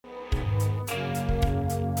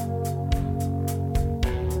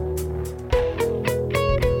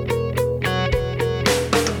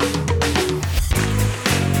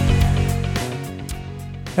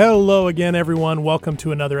Hello again, everyone. Welcome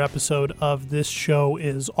to another episode of This Show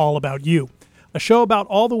is All About You, a show about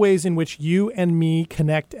all the ways in which you and me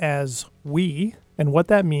connect as we and what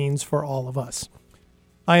that means for all of us.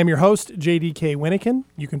 I am your host, JDK Winnikin.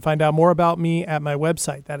 You can find out more about me at my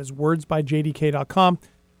website. That is wordsbyjdk.com,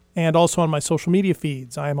 and also on my social media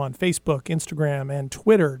feeds. I am on Facebook, Instagram, and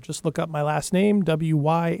Twitter. Just look up my last name,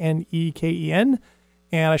 Wyneken,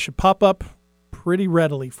 and I should pop up pretty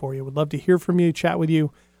readily for you. Would love to hear from you, chat with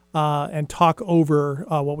you, and talk over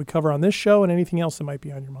what we cover on this show and anything else that might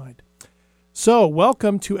be on your mind. So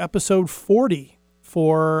welcome to episode 40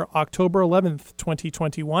 for October 11th,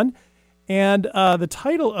 2021. And the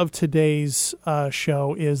title of today's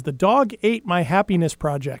show is The Dog Ate My Happiness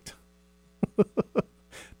Project.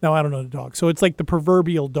 Now, I don't know the dog, so it's like the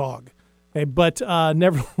proverbial dog. Okay, but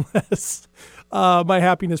nevertheless, my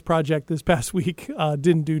happiness project this past week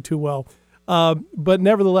didn't do too well. But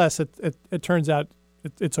nevertheless, it turns out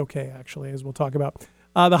it's okay, actually, as we'll talk about.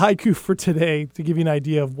 The haiku for today, to give you an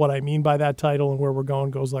idea of what I mean by that title and where we're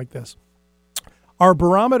going, goes like this. Our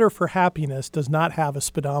barometer for happiness does not have a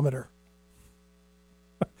speedometer.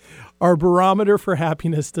 Our barometer for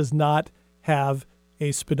happiness does not have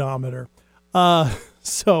a speedometer.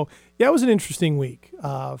 So, yeah, it was an interesting week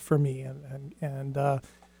for me.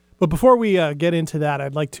 But before we get into that,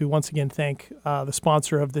 I'd like to once again thank the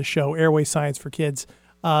sponsor of this show, Airway Science for Kids,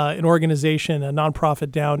 an organization, a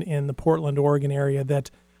nonprofit down in the Portland, Oregon area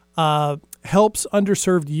that helps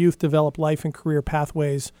underserved youth develop life and career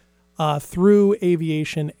pathways through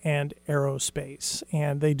aviation and aerospace.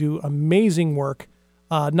 And they do amazing work,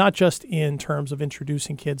 not just in terms of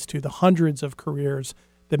introducing kids to the hundreds of careers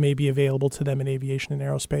that may be available to them in aviation and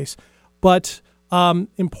aerospace, but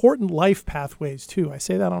important life pathways, too. I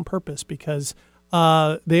say that on purpose because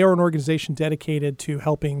they are an organization dedicated to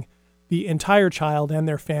helping the entire child and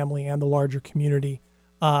their family and the larger community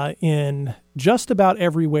in just about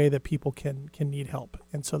every way that people can need help.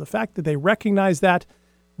 And so the fact that they recognize that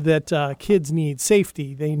kids need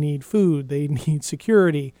safety, they need food, they need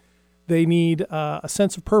security, they need a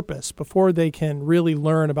sense of purpose before they can really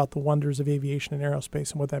learn about the wonders of aviation and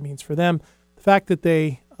aerospace and what that means for them. The fact that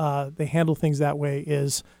they handle things that way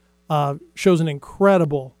shows an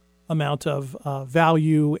incredible amount of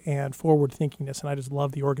value and forward thinkingness, and I just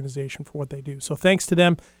love the organization for what they do. So thanks to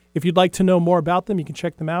them. If you'd like to know more about them, you can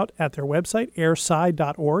check them out at their website,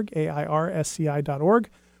 airsci.org, airsci.org,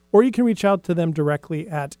 or you can reach out to them directly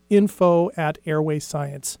at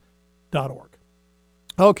info@airwayscience.org.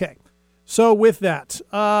 Okay, so with that,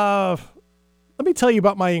 let me tell you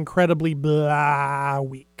about my incredibly blah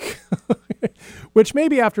week, which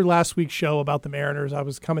maybe after last week's show about the Mariners, I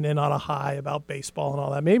was coming in on a high about baseball and all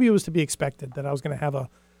that. Maybe it was to be expected that I was going to have a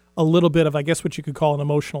little bit of, I guess, what you could call an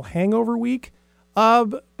emotional hangover week.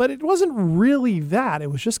 But it wasn't really that. It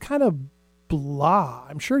was just kind of blah.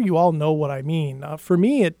 I'm sure you all know what I mean. For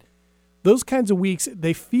me, those kinds of weeks,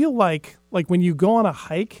 they feel like when you go on a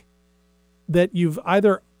hike that you've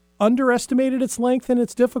either underestimated its length and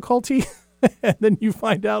its difficulty, and then you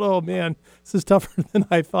find out, oh man, this is tougher than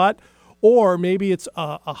I thought. Or maybe it's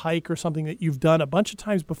a hike or something that you've done a bunch of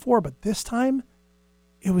times before, but this time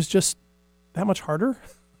it was just that much harder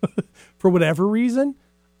for whatever reason.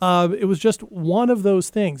 It was just one of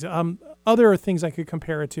those things. Other things I could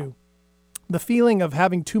compare it to. The feeling of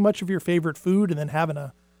having too much of your favorite food and then having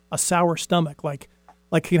a sour stomach, like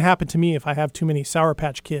can happen to me if I have too many Sour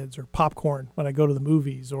Patch Kids or popcorn when I go to the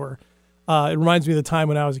movies. Or it reminds me of the time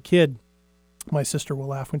when I was a kid. My sister will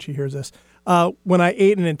laugh when she hears this. When I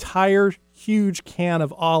ate an entire huge can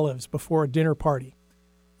of olives before a dinner party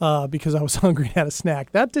because I was hungry and had a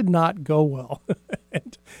snack. That did not go well.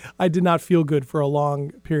 And I did not feel good for a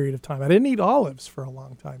long period of time. I didn't eat olives for a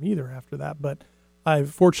long time either after that, but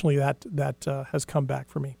fortunately that has come back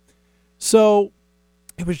for me. So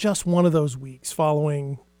it was just one of those weeks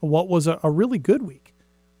following what was a really good week.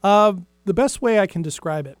 The best way I can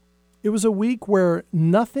describe it, it was a week where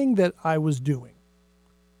nothing that I was doing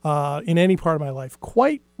in any part of my life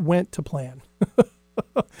quite went to plan.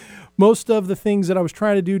 Most of the things that I was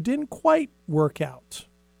trying to do didn't quite work out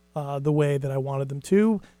the way that I wanted them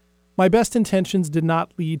to. My best intentions did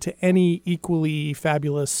not lead to any equally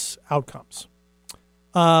fabulous outcomes.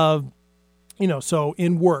 So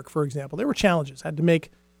in work, for example, there were challenges. I had to make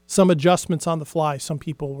some adjustments on the fly. Some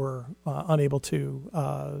people were unable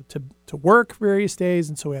to work various days,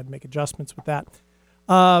 and so we had to make adjustments with that.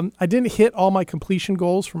 I didn't hit all my completion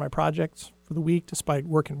goals for my projects for the week, despite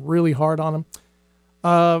working really hard on them.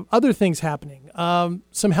 Other things happening.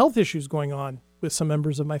 Some health issues going on with some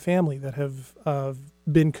members of my family that have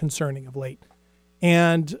been concerning of late.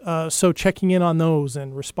 And so checking in on those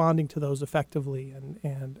and responding to those effectively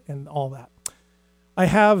and all that. I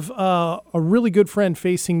have a really good friend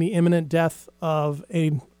facing the imminent death of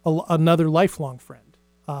another lifelong friend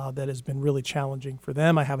that has been really challenging for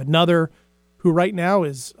them. I have another who right now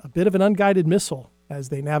is a bit of an unguided missile as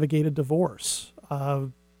they navigate a divorce.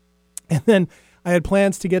 And then I had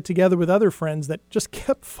plans to get together with other friends that just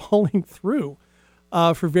kept falling through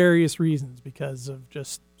for various reasons because of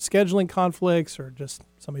just scheduling conflicts or just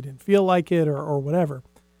somebody didn't feel like it or whatever.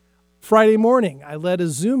 Friday morning, I led a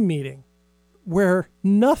Zoom meeting where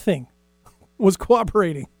nothing was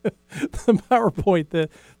cooperating. The PowerPoint,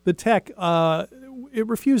 the tech, it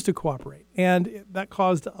refused to cooperate. And that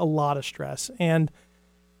caused a lot of stress and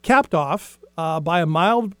capped off by a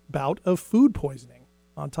mild bout of food poisoning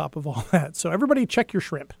on top of all that. So everybody check your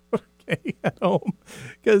shrimp, okay, at home,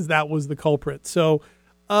 because that was the culprit. So,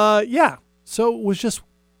 so it was just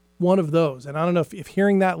one of those. And I don't know if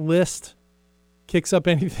hearing that list kicks up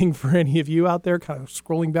anything for any of you out there, kind of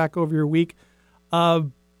scrolling back over your week.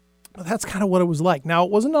 That's kind of what it was like. Now,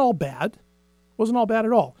 it wasn't all bad. It wasn't all bad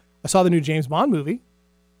at all. I saw the new James Bond movie,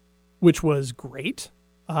 which was great.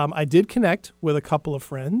 I did connect with a couple of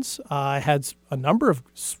friends. I had a number of,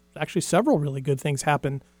 actually several really good things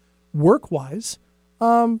happen work-wise.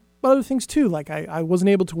 But other things too, like I wasn't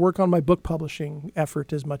able to work on my book publishing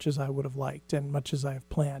effort as much as I would have liked and much as I have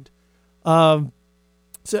planned.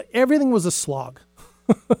 So everything was a slog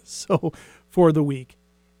so for the week.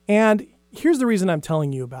 And here's the reason I'm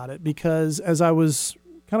telling you about it, because as I was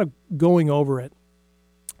kind of going over it,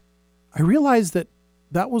 I realized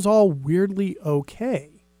that was all weirdly okay.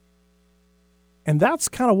 And that's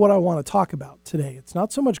kind of what I want to talk about today. It's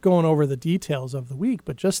not so much going over the details of the week,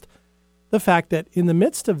 but just the fact that in the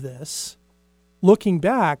midst of this, looking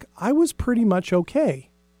back, I was pretty much okay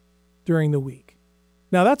during the week.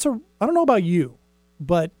 Now I don't know about you,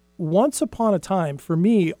 but once upon a time, for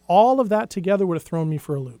me, all of that together would have thrown me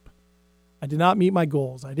for a loop. I did not meet my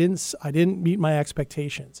goals. I didn't meet my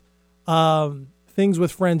expectations. Things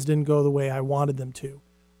with friends didn't go the way I wanted them to.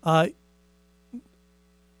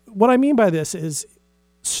 What I mean by this is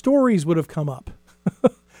stories would have come up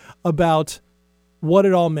about what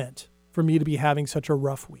it all meant for me to be having such a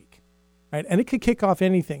rough week, right? And it could kick off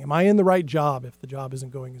anything. Am I in the right job if the job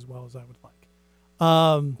isn't going as well as I would like?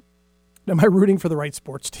 Am I rooting for the right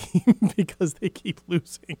sports team because they keep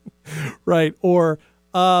losing, right? Or,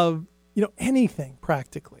 anything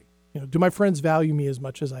practically. Do my friends value me as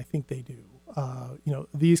much as I think they do?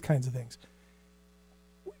 These kinds of things.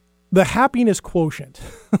 The happiness quotient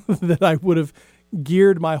that I would have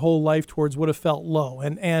geared my whole life towards would have felt low.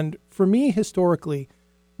 And for me, historically,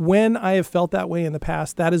 when I have felt that way in the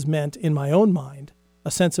past, that has meant, in my own mind,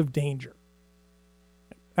 a sense of danger.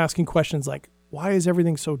 Asking questions like, why is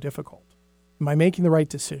everything so difficult? Am I making the right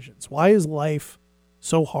decisions? Why is life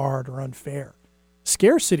so hard or unfair?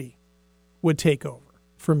 Scarcity would take over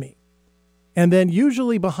for me. And then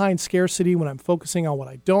usually behind scarcity, when I'm focusing on what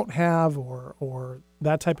I don't have or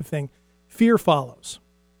that type of thing, fear follows.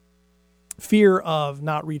 Fear of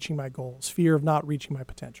not reaching my goals, fear of not reaching my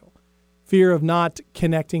potential, fear of not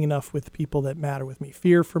connecting enough with people that matter with me,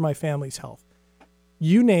 fear for my family's health.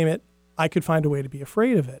 You name it, I could find a way to be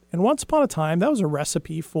afraid of it. And once upon a time, that was a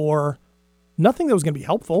recipe for nothing that was going to be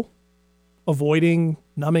helpful. Avoiding,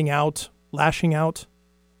 numbing out, lashing out,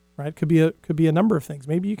 right? Could be a number of things.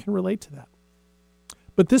 Maybe you can relate to that.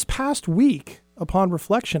 But this past week, upon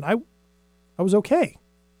reflection, I was okay.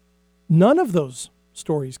 None of those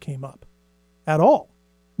stories came up at all.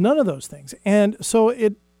 None of those things. And so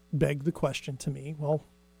it begged the question to me, well,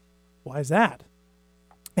 why is that?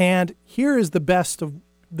 And here is the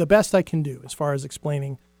best I can do as far as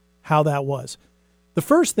explaining how that was. The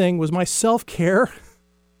first thing was my self-care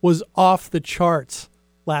was off the charts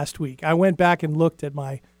last week. I went back and looked at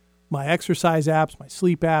my exercise apps, my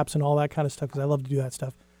sleep apps, and all that kind of stuff, because I love to do that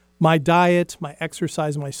stuff. My diet, my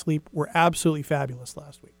exercise, and my sleep were absolutely fabulous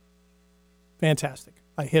last week. Fantastic.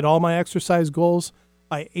 I hit all my exercise goals.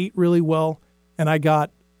 I ate really well, and I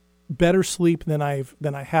got better sleep than I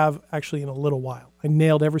have actually in a little while. I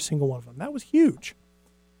nailed every single one of them. That was huge.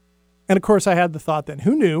 And of course, I had the thought then,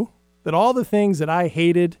 who knew that all the things that I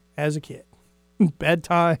hated as a kid,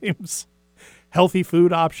 bedtimes, healthy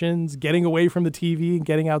food options, getting away from the TV and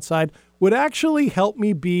getting outside, would actually help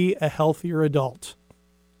me be a healthier adult.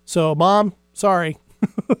 So, Mom, sorry.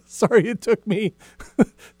 Sorry it took me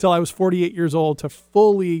till I was 48 years old to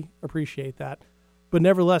fully appreciate that. But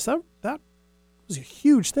nevertheless, that was a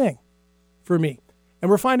huge thing for me. And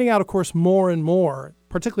we're finding out, of course, more and more,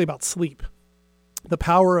 particularly about sleep, the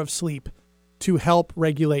power of sleep to help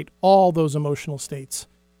regulate all those emotional states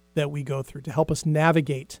that we go through to help us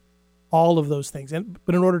navigate all of those things.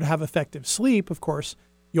 But in order to have effective sleep, of course,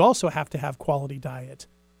 you also have to have quality diet,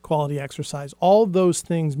 quality exercise. All of those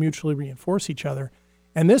things mutually reinforce each other.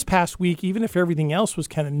 And this past week, even if everything else was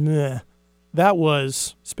kind of meh, that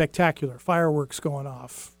was spectacular. Fireworks going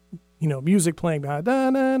off, music playing behind, I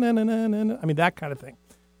mean, that kind of thing.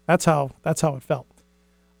 That's how it felt.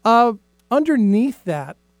 Underneath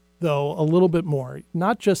that, though, a little bit more,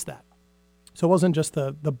 not just that. So it wasn't just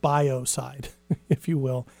the bio side, if you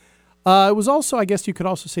will. It was also, I guess you could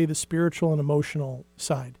also say, the spiritual and emotional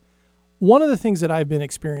side. One of the things that I've been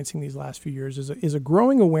experiencing these last few years is a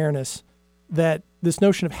growing awareness that this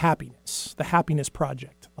notion of happiness, the happiness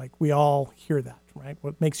project, like we all hear that, right?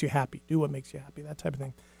 What makes you happy, do what makes you happy, that type of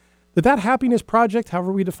thing. That happiness project,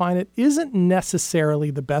 however we define it, isn't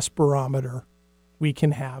necessarily the best barometer we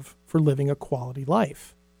can have for living a quality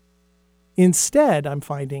life. Instead, I'm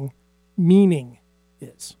finding meaning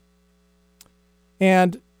is.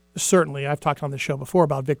 And certainly, I've talked on the show before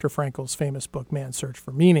about Viktor Frankl's famous book, Man's Search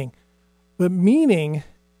for Meaning. But meaning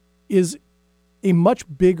is a much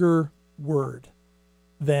bigger word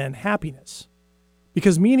than happiness.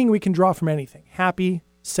 Because meaning we can draw from anything. Happy,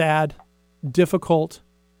 sad, difficult,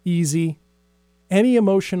 easy. Any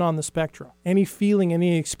emotion on the spectrum, any feeling,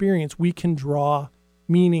 any experience, we can draw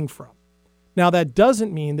meaning from. Now, that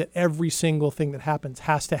doesn't mean that every single thing that happens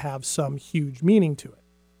has to have some huge meaning to it.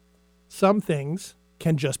 Some things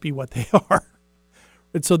can just be what they are.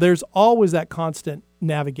 And so there's always that constant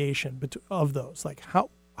navigation of those. Like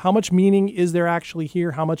how much meaning is there actually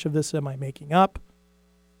here? How much of this am I making up?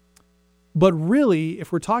 But really,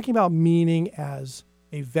 if we're talking about meaning as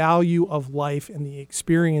a value of life and the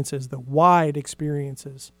experiences, the wide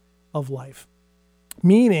experiences of life,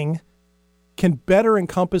 meaning can better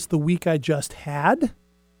encompass the week I just had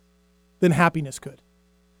than happiness could.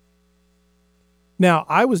 Now,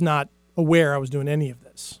 I was not aware I was doing any of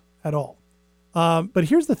this at all. But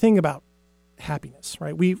here's the thing about happiness,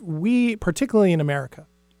 right? We particularly in America,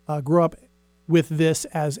 grew up with this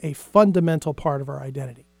as a fundamental part of our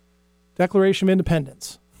identity. Declaration of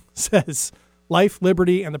Independence says life,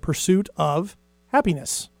 liberty, and the pursuit of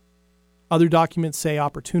happiness. Other documents say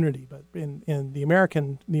opportunity, but in the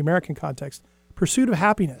American context, pursuit of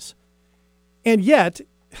happiness. And yet,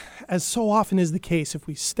 as so often is the case, if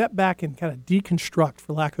we step back and kind of deconstruct,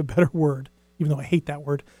 for lack of a better word, even though I hate that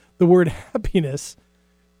word, the word happiness,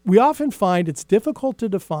 we often find it's difficult to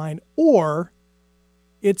define, or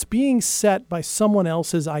it's being set by someone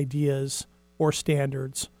else's ideas or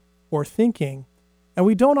standards or thinking, and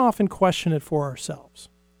we don't often question it for ourselves.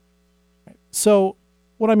 Right? So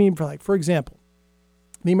what I mean, for example,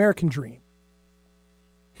 the American dream.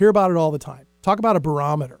 Hear about it all the time. Talk about a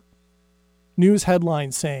barometer. News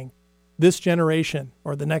headlines saying this generation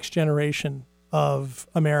or the next generation of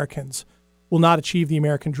Americans will not achieve the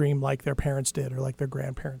American dream like their parents did or like their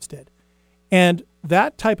grandparents did. And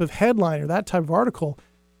that type of headline or that type of article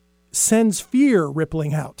sends fear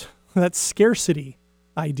rippling out. That scarcity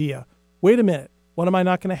idea. Wait a minute. What am I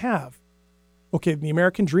not going to have? Okay, the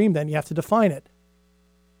American dream, then you have to define it.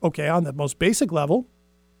 Okay, on the most basic level,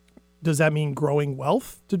 does that mean growing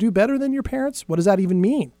wealth to do better than your parents? What does that even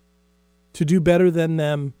mean? To do better than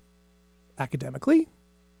them academically?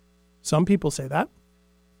 Some people say that.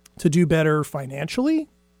 To do better financially?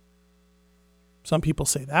 Some people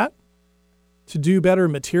say that. To do better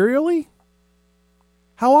materially?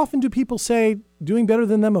 How often do people say doing better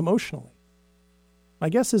than them emotionally? My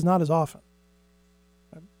guess is not as often.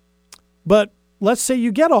 But let's say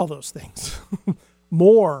you get all those things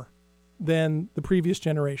more than the previous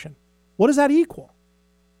generation. What does that equal?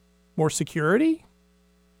 More security?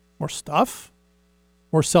 More stuff?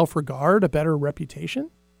 More self-regard? A better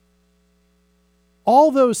reputation?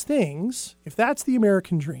 All those things, if that's the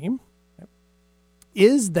American dream,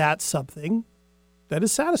 is that something that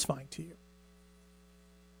is satisfying to you?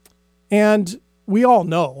 And we all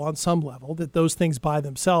know on some level that those things by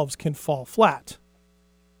themselves can fall flat.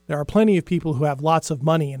 There are plenty of people who have lots of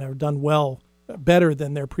money and have done well, better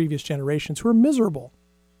than their previous generations, who are miserable.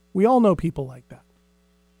 We all know people like that.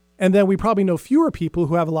 And then we probably know fewer people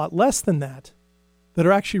who have a lot less than that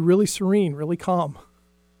are actually really serene, really calm,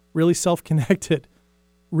 really self-connected,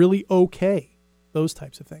 really okay, those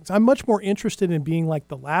types of things. I'm much more interested in being like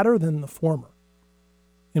the latter than the former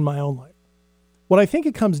in my own life. What I think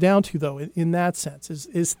it comes down to, though, in that sense,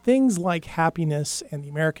 is things like happiness and the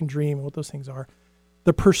American dream and what those things are,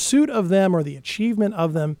 the pursuit of them or the achievement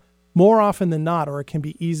of them, more often than not, or it can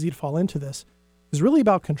be easy to fall into this, is really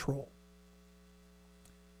about control.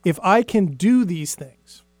 If I can do these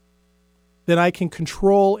things, then I can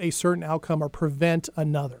control a certain outcome or prevent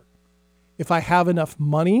another. If I have enough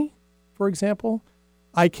money, for example,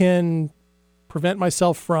 I can prevent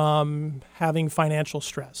myself from having financial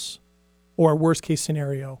stress, or worst case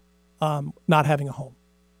scenario, not having a home,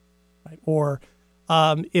 right? Or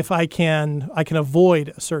if I can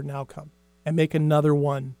avoid a certain outcome and make another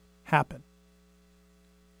one happen.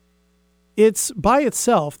 It's by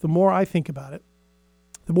itself, the more I think about it,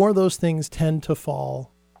 the more those things tend to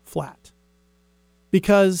fall flat.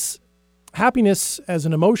 Because happiness as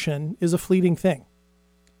an emotion is a fleeting thing.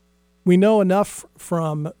 We know enough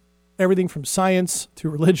from everything from science to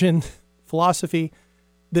religion, philosophy,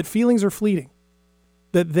 that feelings are fleeting,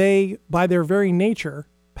 that they, by their very nature,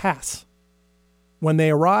 pass. When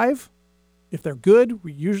they arrive, if they're good,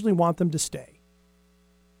 we usually want them to stay.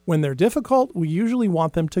 When they're difficult, we usually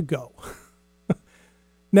want them to go.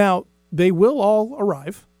 Now, they will all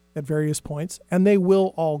arrive at various points, and they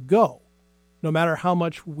will all go. No matter how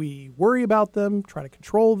much we worry about them, try to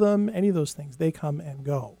control them, any of those things, they come and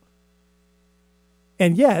go.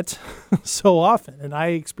 And yet, so often, and I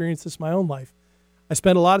experience this in my own life, I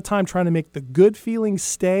spend a lot of time trying to make the good feelings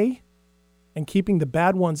stay and keeping the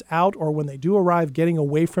bad ones out, or when they do arrive, getting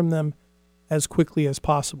away from them as quickly as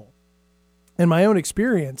possible. And my own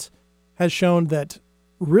experience has shown that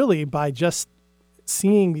really by just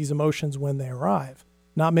seeing these emotions when they arrive,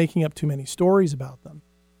 not making up too many stories about them,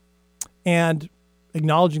 and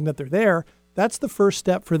acknowledging that they're there, that's the first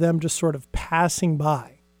step for them just sort of passing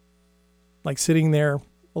by, like sitting there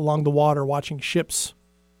along the water watching ships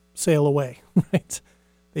sail away, right?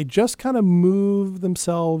 They just kind of move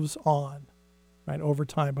themselves on, right, over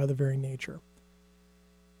time by the very nature.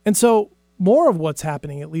 And so more of what's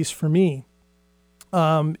happening, at least for me,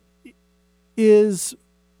 is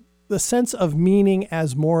the sense of meaning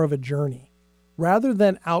as more of a journey rather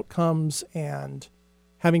than outcomes and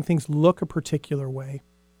having things look a particular way.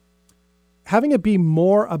 Having it be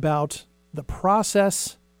more about the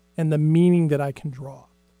process and the meaning that I can draw.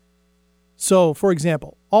 So, for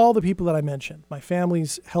example, all the people that I mentioned, my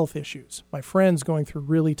family's health issues, my friends going through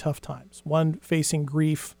really tough times, one facing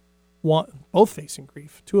grief, both facing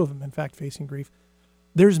grief, two of them, in fact, facing grief.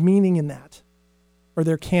 There's meaning in that, or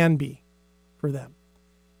there can be for them.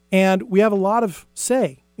 And we have a lot of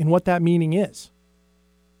say in what that meaning is.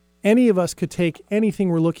 Any of us could take anything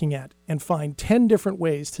we're looking at and find 10 different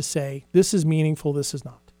ways to say, this is meaningful, this is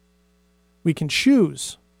not. We can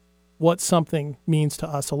choose what something means to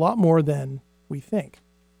us a lot more than we think.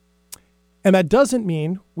 And that doesn't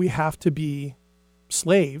mean we have to be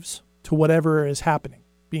slaves to whatever is happening,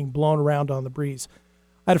 being blown around on the breeze.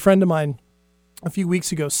 I had a friend of mine a few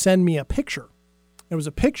weeks ago send me a picture. It was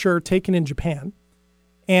a picture taken in Japan,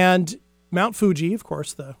 and Mount Fuji, of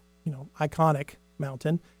course, the iconic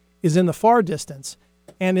mountain, is in the far distance,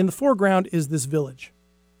 and in the foreground is this village.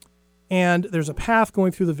 And there's a path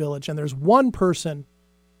going through the village, and there's one person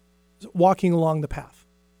walking along the path.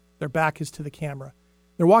 Their back is to the camera.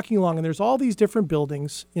 They're walking along, and there's all these different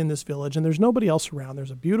buildings in this village, and there's nobody else around.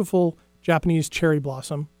 There's a beautiful Japanese cherry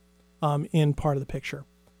blossom in part of the picture.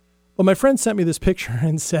 But my friend sent me this picture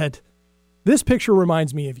and said, "This picture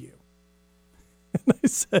reminds me of you." And I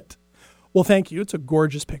said, "Well, thank you. It's a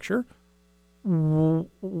gorgeous picture.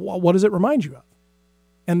 What does it remind you of?"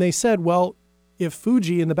 And they said, "Well, if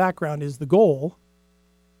Fuji in the background is the goal,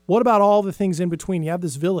 what about all the things in between? You have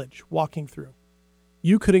this village walking through.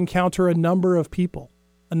 You could encounter a number of people,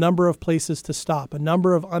 a number of places to stop, a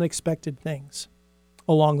number of unexpected things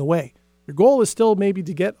along the way. Your goal is still maybe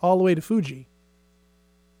to get all the way to Fuji,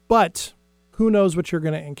 but who knows what you're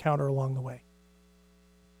going to encounter along the way."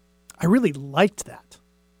 I really liked that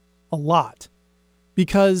a lot,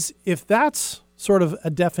 because if that's sort of a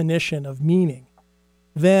definition of meaning,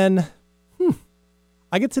 then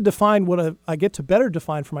I get to better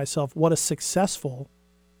define for myself what a successful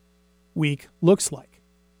week looks like,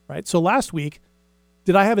 right? So last week,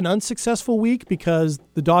 did I have an unsuccessful week because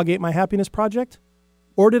the dog ate my happiness project?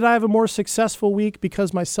 Or did I have a more successful week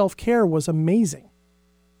because my self-care was amazing?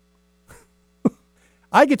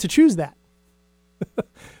 I get to choose that.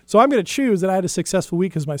 So I'm going to choose that I had a successful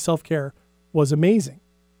week because my self-care was amazing.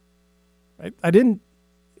 Right?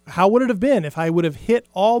 How would it have been if I would have hit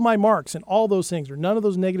all my marks and all those things, or none of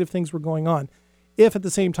those negative things were going on, if at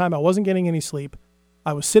the same time I wasn't getting any sleep,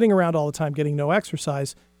 I was sitting around all the time getting no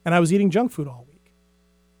exercise, and I was eating junk food all week?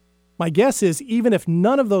 My guess is, even if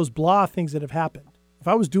none of those blah things that have happened, if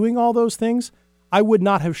I was doing all those things, I would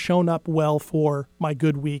not have shown up well for my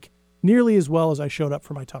good week, nearly as well as I showed up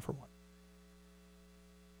for my tougher one.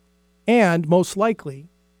 And most likely,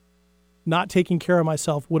 not taking care of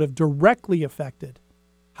myself would have directly affected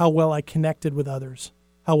how well I connected with others,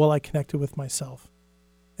 how well I connected with myself,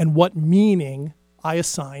 and what meaning I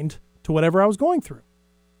assigned to to whatever I was going through.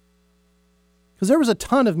 Because there was a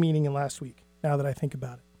ton of meaning in last week, now that I think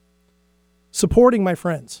about it. Supporting my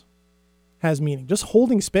friends has meaning. Just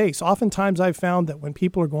holding space. Oftentimes I've found that when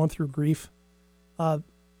people are going through grief,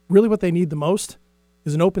 really what they need the most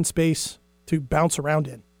is an open space to bounce around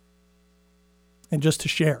in and just to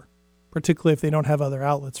share, particularly if they don't have other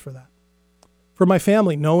outlets for that. For my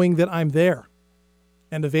family, knowing that I'm there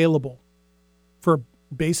and available for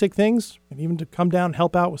basic things and even to come down and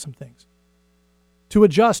help out with some things. To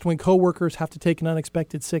adjust when coworkers have to take an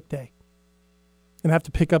unexpected sick day and have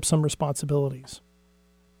to pick up some responsibilities.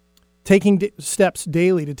 Taking steps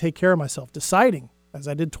daily to take care of myself. Deciding, as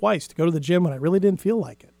I did twice, to go to the gym when I really didn't feel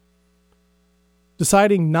like it.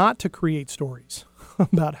 Deciding not to create stories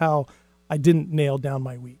about how I didn't nail down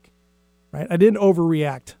my week. Right? I didn't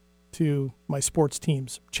overreact to my sports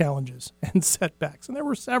team's challenges and setbacks. And there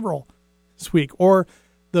were several this week. Or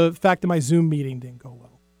the fact that my Zoom meeting didn't go well.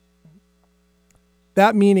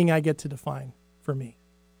 That meaning I get to define for me.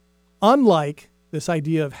 Unlike this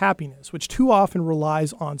idea of happiness, which too often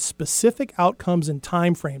relies on specific outcomes and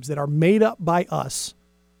timeframes that are made up by us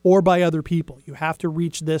or by other people. You have to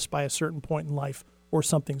reach this by a certain point in life or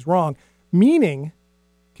something's wrong. Meaning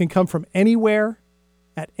can come from anywhere,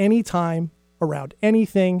 at any time, around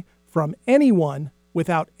anything, from anyone,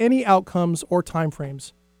 without any outcomes or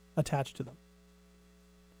timeframes attached to them.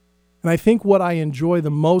 And I think what I enjoy the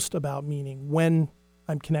most about meaning when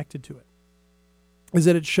I'm connected to it is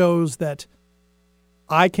that it shows that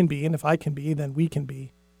I can be, and if I can be, then we can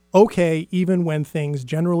be, okay even when things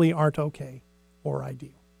generally aren't okay or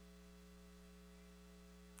ideal.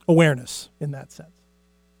 Awareness in that sense,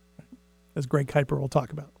 as Greg Kuiper will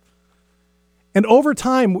talk about. And over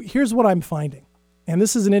time, here's what I'm finding. And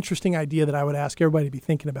this is an interesting idea that I would ask everybody to be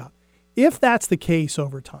thinking about. If that's the case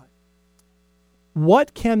over time,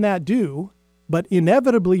 what can that do but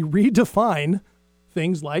inevitably redefine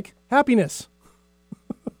things like happiness?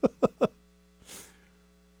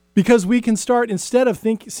 Because we can start, instead of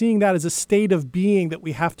seeing that as a state of being that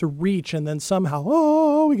we have to reach and then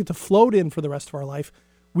somehow, we get to float in for the rest of our life,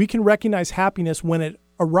 we can recognize happiness when it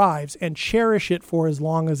arrives and cherish it for as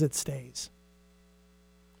long as it stays.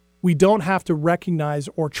 We don't have to recognize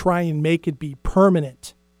or try and make it be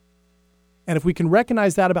permanent. And if we can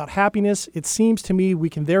recognize that about happiness, it seems to me we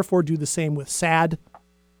can therefore do the same with sad,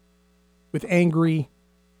 with angry,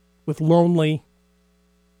 with lonely,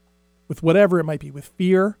 with whatever it might be, with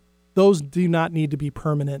fear. Those do not need to be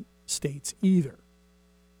permanent states either.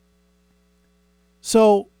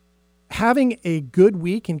 So having a good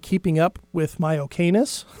week and keeping up with my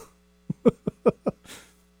okayness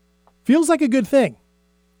feels like a good thing.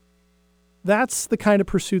 That's the kind of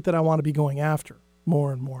pursuit that I want to be going after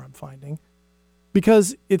more and more, I'm finding.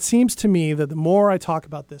 Because it seems to me that the more I talk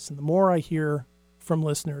about this and the more I hear from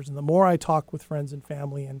listeners and the more I talk with friends and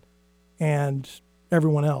family and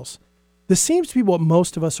everyone else, this seems to be what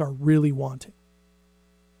most of us are really wanting.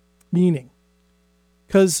 Meaning.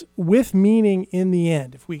 Because with meaning in the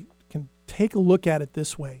end, if we can take a look at it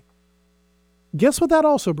this way, guess what that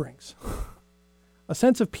also brings? A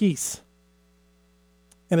sense of peace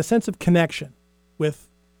and a sense of connection with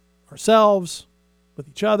ourselves, with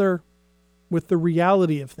each other, with the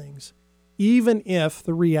reality of things, even if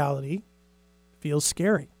the reality feels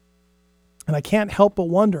scary. And I can't help but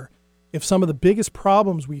wonder if some of the biggest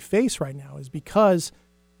problems we face right now is because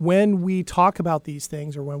when we talk about these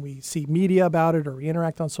things or when we see media about it or we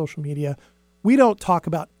interact on social media, we don't talk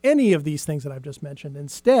about any of these things that I've just mentioned.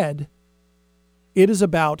 Instead, it is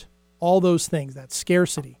about all those things, that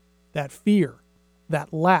scarcity, that fear,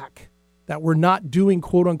 that lack, that we're not doing,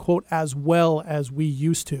 quote unquote, as well as we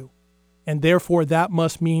used to. And therefore, that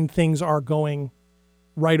must mean things are going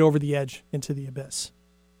right over the edge into the abyss.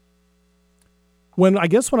 When I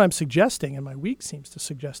guess what I'm suggesting, and my week seems to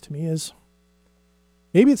suggest to me, is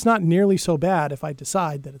maybe it's not nearly so bad if I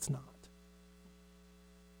decide that it's not.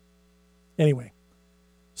 Anyway,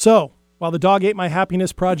 so while the dog ate my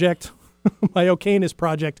happiness project, my okayness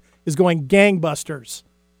project is going gangbusters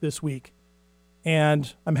this week,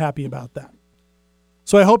 and I'm happy about that.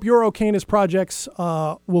 So I hope your okayness projects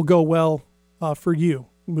will go well for you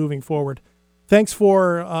moving forward. Thanks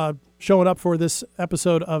for showing up for this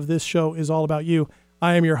episode of This Show Is All About You.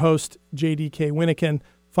 I am your host, JDK Winnikin.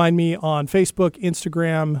 Find me on Facebook,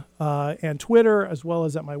 Instagram, and Twitter, as well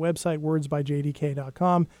as at my website,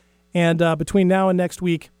 wordsbyjdk.com. And between now and next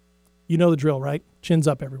week, you know the drill, right? Chins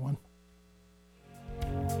up, everyone.